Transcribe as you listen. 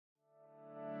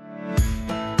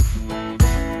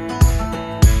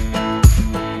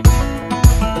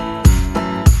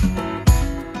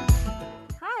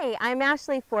I'm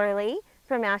Ashley Forley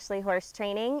from Ashley Horse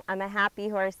Training. I'm a Happy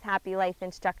Horse, Happy Life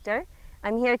instructor.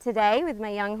 I'm here today with my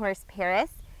young horse Paris,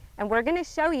 and we're going to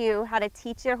show you how to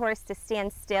teach your horse to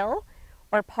stand still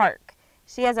or park.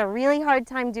 She has a really hard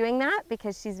time doing that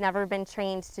because she's never been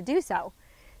trained to do so.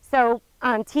 So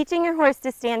teaching your horse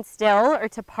to stand still or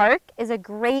to park is a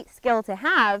great skill to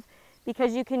have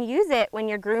because you can use it when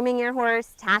you're grooming your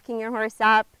horse, tacking your horse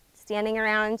up, standing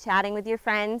around, chatting with your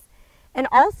friends. And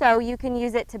also you can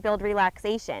use it to build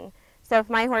relaxation. So if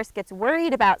my horse gets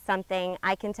worried about something,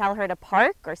 I can tell her to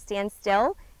park or stand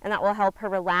still, and that will help her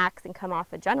relax and come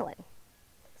off adrenaline.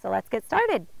 So let's get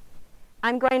started.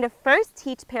 I'm going to first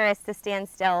teach Paris to stand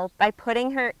still by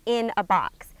putting her in a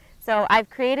box. So I've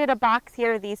created a box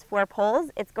here with these 4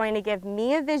 poles. It's going to give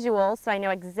me a visual so I know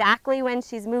exactly when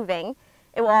she's moving.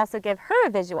 It will also give her a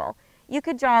visual. You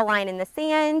could draw a line in the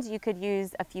sand, you could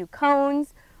use a few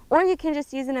cones, or you can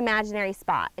just use an imaginary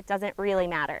spot. It doesn't really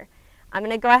matter. I'm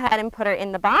going to go ahead and put her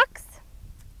in the box,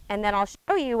 and then I'll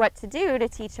show you what to do to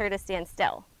teach her to stand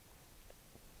still.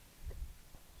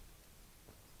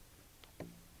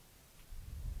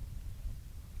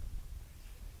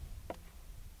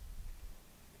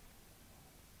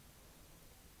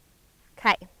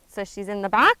 Okay, so she's in the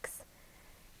box.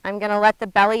 I'm going to let the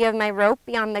belly of my rope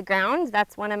be on the ground.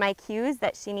 That's one of my cues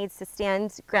that she needs to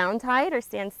stand ground tied or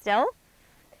stand still.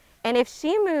 And if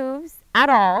she moves at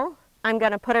all, I'm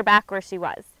going to put her back where she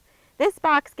was. This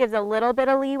box gives a little bit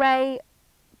of leeway,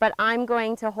 but I'm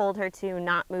going to hold her to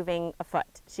not moving a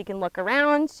foot. She can look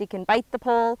around, she can bite the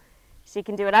pole, she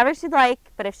can do whatever she'd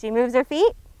like, but if she moves her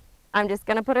feet, I'm just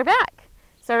going to put her back.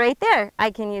 So right there,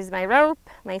 I can use my rope,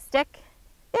 my stick,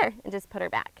 there, and just put her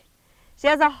back. She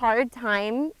has a hard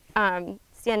time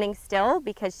standing still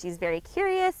because she's very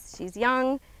curious, she's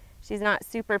young, she's not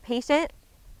super patient.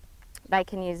 But I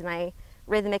can use my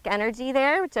rhythmic energy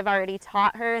there, which I've already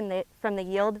taught her from the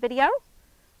yield video.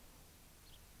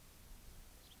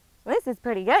 Well, this is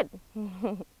pretty good.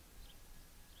 And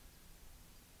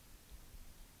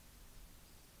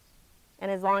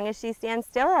as long as she stands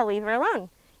still, I'll leave her alone.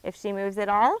 If she moves at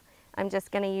all, I'm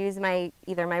just going to use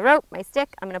either my rope, my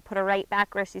stick. I'm going to put her right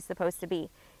back where she's supposed to be.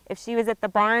 If she was at the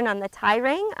barn on the tie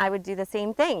ring, I would do the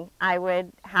same thing. I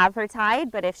would have her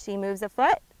tied, but if she moves a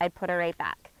foot, I'd put her right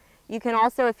back. You can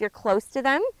also, if you're close to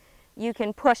them, you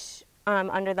can push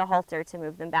under the halter to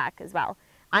move them back as well.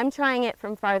 I'm trying it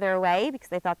from farther away because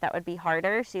I thought that would be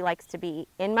harder. She likes to be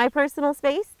in my personal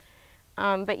space,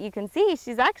 but you can see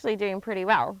she's actually doing pretty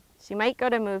well. She might go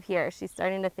to move here. She's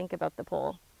starting to think about the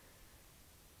pole.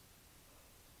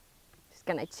 She's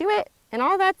going to chew it, and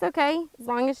all that's okay as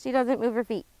long as she doesn't move her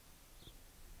feet.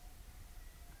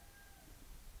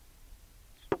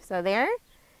 So there,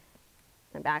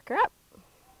 and back her up.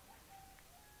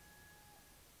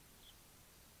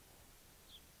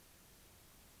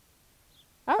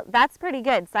 Oh, that's pretty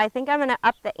good. So I think I'm going to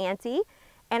up the ante,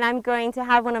 and I'm going to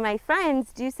have one of my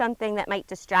friends do something that might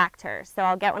distract her. So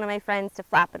I'll get one of my friends to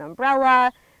flap an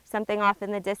umbrella, something off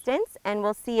in the distance, and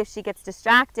we'll see if she gets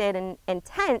distracted and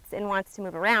tense and wants to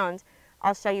move around.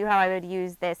 I'll show you how I would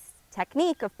use this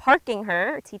technique of parking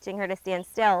her, or teaching her to stand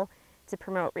still, to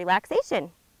promote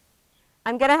relaxation.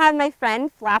 I'm going to have my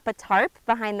friend flap a tarp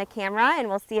behind the camera, and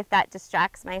we'll see if that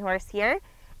distracts my horse here.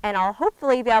 And I'll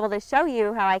hopefully be able to show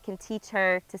you how I can teach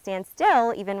her to stand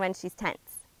still even when she's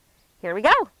tense. Here we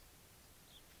go.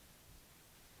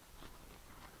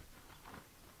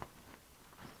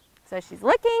 So she's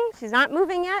looking, she's not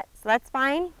moving yet, so that's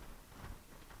fine.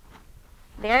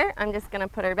 There, I'm just going to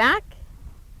put her back.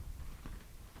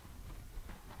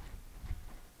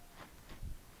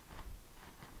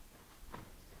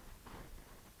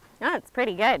 Oh, it's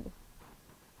pretty good.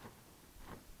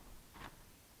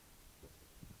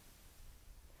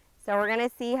 So we're going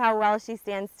to see how well she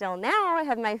stands still now. I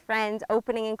have my friend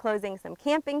opening and closing some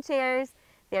camping chairs.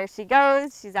 There she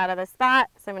goes. She's out of the spot,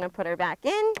 so I'm going to put her back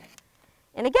in.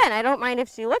 And again, I don't mind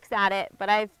if she looks at it, but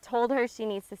I've told her she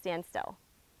needs to stand still.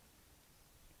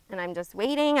 And I'm just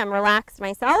waiting. I'm relaxed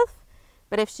myself.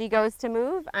 But if she goes to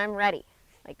move, I'm ready.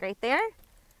 Like right there.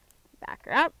 Back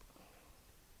her up.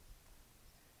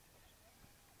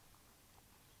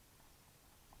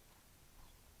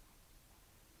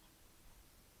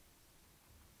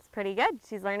 Pretty good.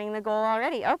 She's learning the goal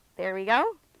already. Oh, there we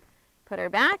go. Put her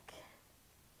back.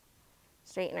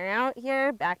 Straighten her out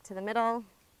here, back to the middle.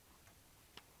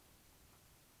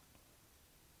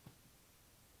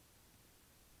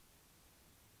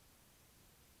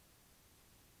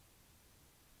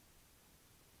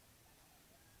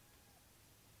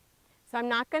 So I'm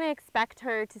not going to expect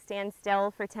her to stand still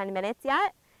for 10 minutes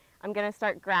yet. I'm going to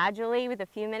start gradually with a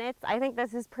few minutes. I think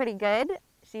this is pretty good.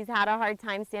 she's had a hard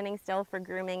time standing still for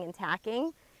grooming and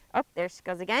tacking. Oh, there she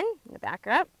goes again. I'm going to back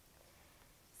her up.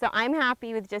 So I'm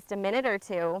happy with just a minute or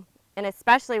two, and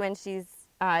especially when she's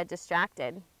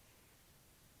distracted.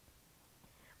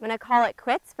 I'm going to call it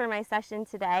quits for my session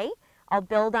today. I'll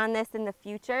build on this in the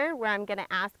future where I'm going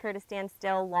to ask her to stand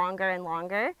still longer and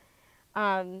longer.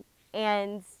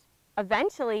 And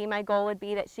eventually my goal would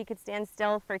be that she could stand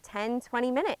still for 10,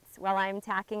 20 minutes while I'm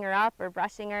tacking her up or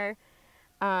brushing her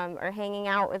or hanging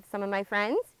out with some of my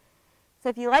friends. So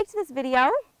if you liked this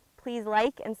video, please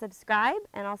like and subscribe,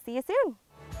 and I'll see you soon.